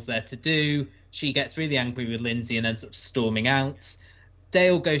what Dale's there to do, she gets really angry with Lindsay and ends up storming out.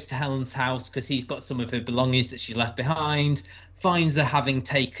 Dale goes to Helen's house because he's got some of her belongings that she left behind, finds her having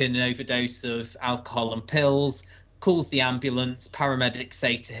taken an overdose of alcohol and pills, calls the ambulance. Paramedics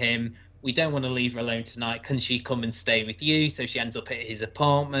say to him, "We don't want to leave her alone tonight. Can she come and stay with you?" So she ends up at his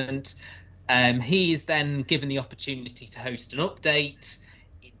apartment. He is then given the opportunity to host an update.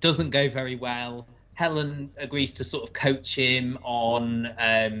 It doesn't go very well. Helen agrees to sort of coach him on,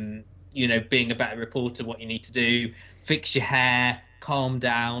 being a better reporter, what you need to do, fix your hair, calm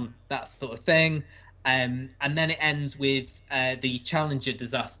down, that sort of thing. And then it ends with the Challenger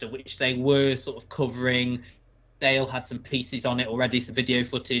disaster, which they were sort of covering. Dale had some pieces on it already, some video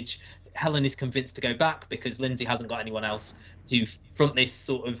footage. Helen is convinced to go back because Lindsay hasn't got anyone else to front this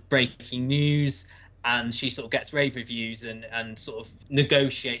sort of breaking news, and she sort of gets rave reviews and sort of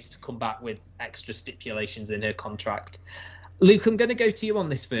negotiates to come back with extra stipulations in her contract. Luke, I'm going to go to you on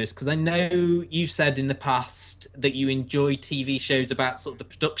this first because I know you've said in the past that you enjoy TV shows about sort of the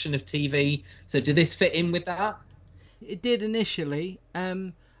production of TV. So did this fit in with that? It did initially.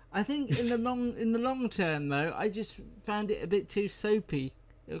 I think in the long term though, I just found it a bit too soapy.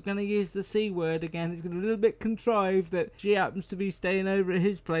 You're going to use the C word again. It's a little bit contrived that she happens to be staying over at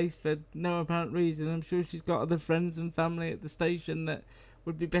his place for no apparent reason. I'm sure she's got other friends and family at the station that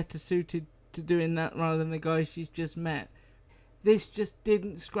would be better suited to doing that rather than the guy she's just met. This just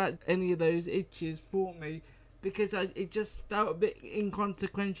didn't scratch any of those itches for me because it just felt a bit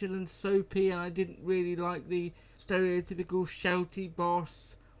inconsequential and soapy, and I didn't really like the stereotypical shouty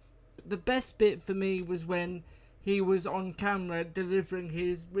boss. The best bit for me was when he was on camera delivering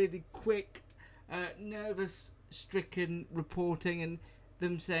his really quick, nervous-stricken reporting and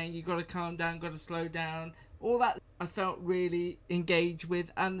them saying, "You got to calm down, got to slow down." All that I felt really engaged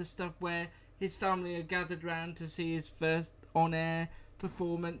with, and the stuff where his family are gathered round to see his first on-air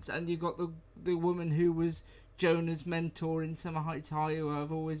performance, and you got the woman who was Jonah's mentor in Summer Heights High, who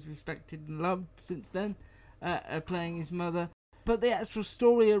I've always respected and loved since then, playing his mother. But the actual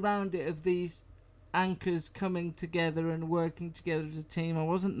story around it of these anchors coming together and working together as a team, I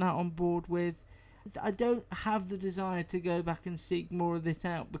wasn't that on board with. I don't have the desire to go back and seek more of this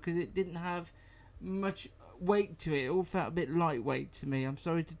out because it didn't have much weight to it. It all felt a bit lightweight to me. I'm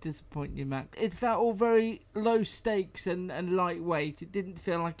sorry to disappoint you, Mac. It felt all very low stakes and lightweight. It didn't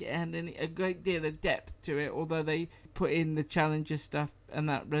feel like it had a great deal of depth to it, although they put in the Challenger stuff and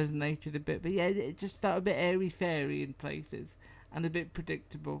that resonated a bit. But yeah, it just felt a bit airy-fairy in places and a bit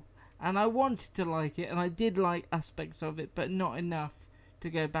predictable. And I wanted to like it, and I did like aspects of it, but not enough to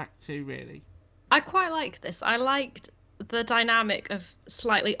go back to, really. I quite like this. I liked the dynamic of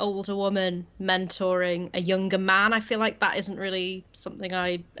slightly older woman mentoring a younger man. I feel like that isn't really something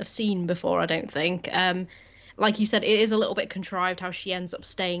I have seen before, I don't think. Like you said, it is a little bit contrived how she ends up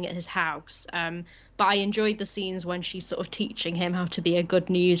staying at his house. But I enjoyed the scenes when she's sort of teaching him how to be a good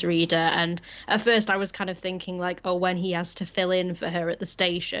newsreader. And at first I was kind of thinking like, oh, when he has to fill in for her at the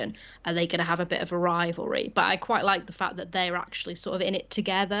station, are they going to have a bit of a rivalry? But I quite like the fact that they're actually sort of in it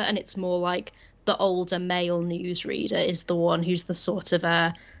together, and it's more like the older male newsreader is the one who's the sort of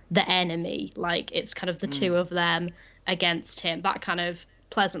the enemy. Like, it's kind of the two of them against him. That kind of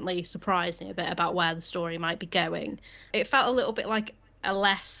pleasantly surprised me a bit about where the story might be going. It felt a little bit like a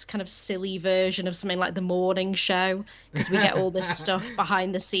less kind of silly version of something like The Morning Show, because we get all this stuff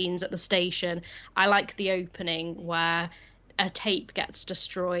behind the scenes at the station. I like the opening where a tape gets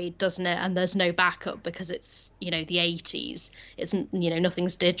destroyed, doesn't it? And there's no backup because it's, the 80s. It's,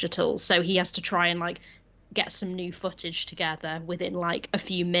 nothing's digital. So he has to try and like get some new footage together within like a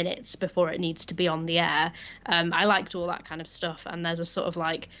few minutes before it needs to be on the air. I liked all that kind of stuff. And there's a sort of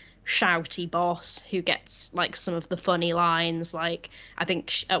like shouty boss who gets like some of the funny lines. Like, I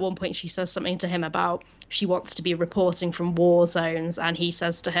think at one point she says something to him about she wants to be reporting from war zones, and he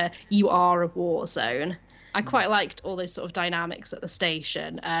says to her, "You are a war zone." I quite liked all those sort of dynamics at the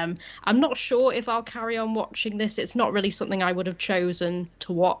station. I'm not sure if I'll carry on watching this. It's not really something I would have chosen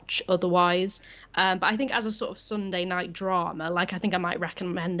to watch otherwise. But I think as a sort of Sunday night drama, like, I think I might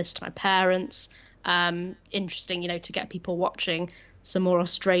recommend this to my parents. Interesting, to get people watching some more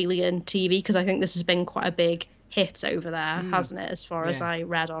Australian TV, because I think this has been quite a big hit over there, hasn't it, as far as I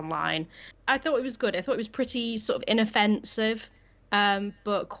read online. I thought it was good. I thought it was pretty sort of inoffensive,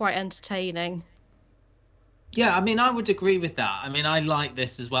 but quite entertaining. Yeah, I mean, I would agree with that. I mean, I like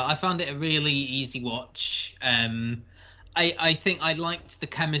this as well. I found it a really easy watch. I think I liked the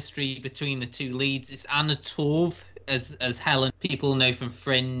chemistry between the two leads. It's Anna Torv as Helen. People know from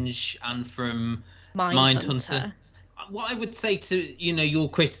Fringe and from Mindhunter. What I would say to, your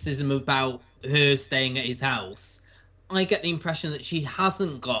criticism about her staying at his house, I get the impression that she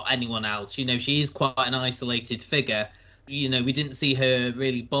hasn't got anyone else. She is quite an isolated figure. We didn't see her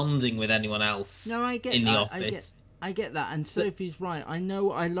really bonding with anyone else in the office. I get that, and Sophie's right. I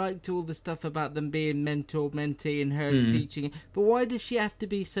know I liked all the stuff about them being mentor-mentee and her teaching, but why does she have to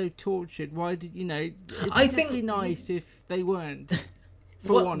be so tortured? Why did, it'd be nice if they weren't.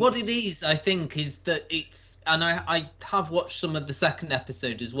 What it is, I think, is that it's, and I have watched some of the second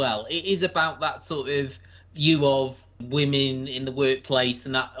episode as well, it is about that sort of view of women in the workplace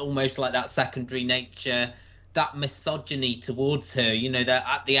and that almost like that secondary nature, that misogyny towards her, that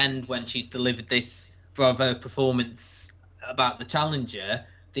at the end when she's delivered this bravo performance about the Challenger,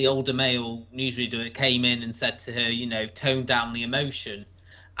 the older male newsreader came in and said to her, tone down the emotion.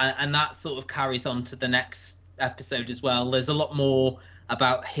 And that sort of carries on to the next episode as well. There's a lot more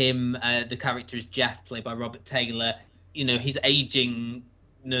about him. The character is Jeff, played by Robert Taylor. His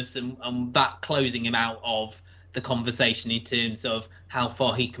agingness and that closing him out of the conversation in terms of how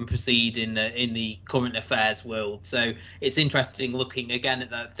far he can proceed in the current affairs world. So it's interesting looking again at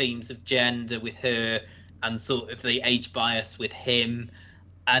the themes of gender with her and sort of the age bias with him.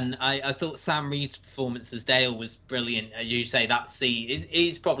 And I thought Sam Reed's performance as Dale was brilliant. As you say, that scene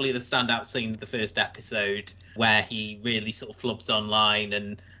is probably the standout scene of the first episode, where he really sort of flubs online,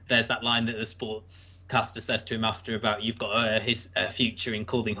 and there's that line that the sportscaster says to him after about, "You've got a future in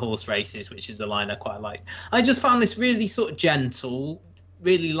calling horse races," which is a line I quite like. I just found this really sort of gentle,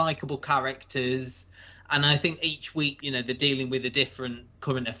 really likable characters. And I think each week, they're dealing with a different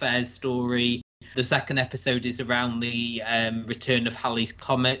current affairs story. The second episode is around the return of Halley's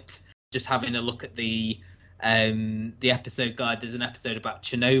Comet. Just having a look at the episode guide, there's an episode about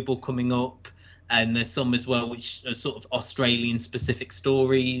Chernobyl coming up. And there's some as well which are sort of Australian specific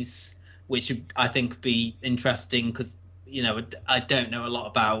stories, which I think would be interesting because, I don't know a lot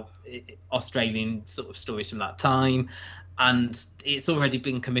about Australian sort of stories from that time. and it's already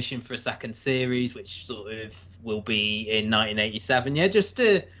been commissioned for a second series, which sort of will be in 1987. Yeah, just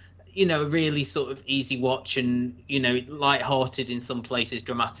a really sort of easy watch and light-hearted in some places,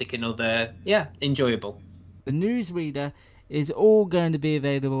 dramatic in other. Yeah, enjoyable. The Newsreader is all going to be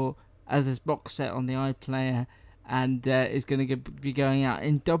available as a box set on the iPlayer, and is going to be going out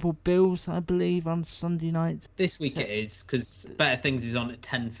in double bills, I believe, on Sunday nights. This week it is, because Better Things is on at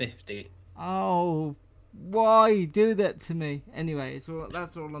 10:50. Oh, why do that to me? Anyway,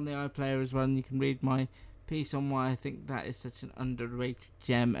 that's all on the iPlayer as well, and you can read my piece on why I think that is such an underrated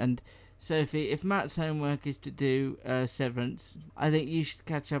gem. And Sophie, if Matt's homework is to do Severance, I think you should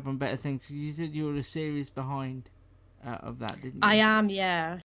catch up on Better Things. You said you were a series behind of that, didn't you? I am,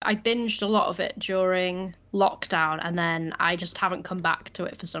 yeah. I binged a lot of it during lockdown, and then I just haven't come back to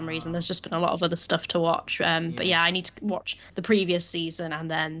it for some reason. There's just been a lot of other stuff to watch. But yeah, I need to watch the previous season and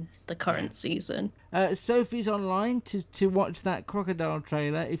then the current season. Sophie's online to watch that crocodile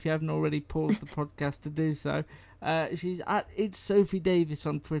trailer, if you haven't already paused the podcast to do so. She's at It's Sophie Davies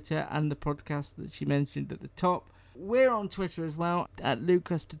on Twitter, and the podcast that she mentioned at the top. We're on Twitter as well, at Luke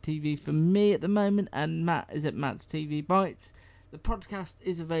Custard TV for me at the moment, and Matt is at Matt's TV Bites. The podcast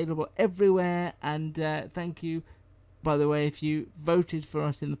is available everywhere, and thank you, by the way, if you voted for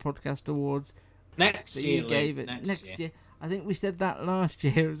us in the podcast awards. Next year, you gave it next year. I think we said that last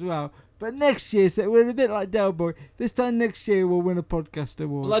year as well. But next year, so we're a bit like Del Boy. This time next year, we'll win a podcast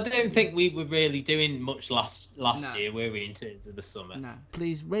award. Well, I don't think we were really doing much last year, were we, in terms of the summer? No.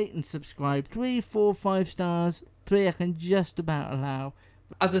 Please rate and subscribe. 3, 4, 5 stars. 3 I can just about allow.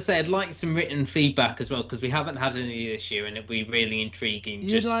 As I said, I'd like some written feedback as well, because we haven't had any this year, and it'd be really intriguing.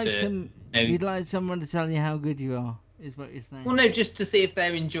 You'd like someone to tell you how good you are, is what you're saying. Well, no, just to see if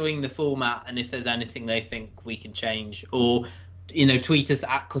they're enjoying the format and if there's anything they think we can change, or tweet us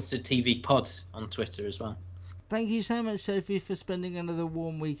at Custard TV Pod on Twitter as well. Thank you so much, Sophie, for spending another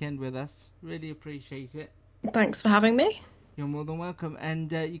warm weekend with us. Really appreciate it. Thanks for having me. You're more than welcome,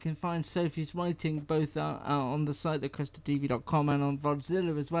 and you can find Sophie's writing both on the site at custardtv.com and on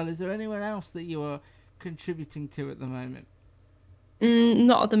Vodzilla as well. Is there anyone else that you are contributing to at the moment?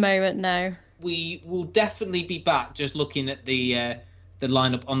 Not at the moment, no. We will definitely be back. Just looking at the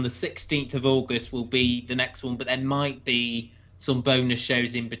lineup on the 16th of August will be the next one, but there might be some bonus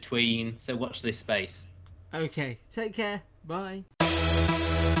shows in between, so watch this space. Okay, take care. Bye.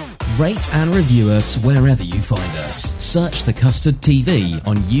 Rate and review us wherever you find us. Search The Custard TV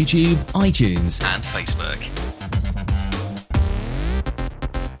on YouTube, iTunes, and Facebook.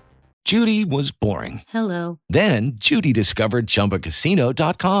 Judy was boring. Hello. Then Judy discovered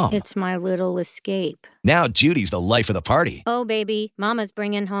ChumbaCasino.com. It's my little escape. Now Judy's the life of the party. Oh, baby, mama's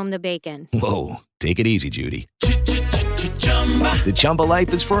bringing home the bacon. Whoa, take it easy, Judy. The Chumba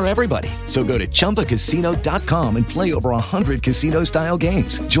life is for everybody. So go to ChumbaCasino.com and play over 100 casino-style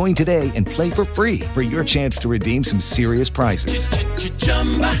games. Join today and play for free for your chance to redeem some serious prizes.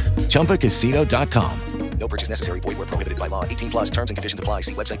 ChumbaCasino.com. No purchase necessary. Void where prohibited by law. 18+ terms and conditions apply.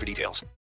 See website for details.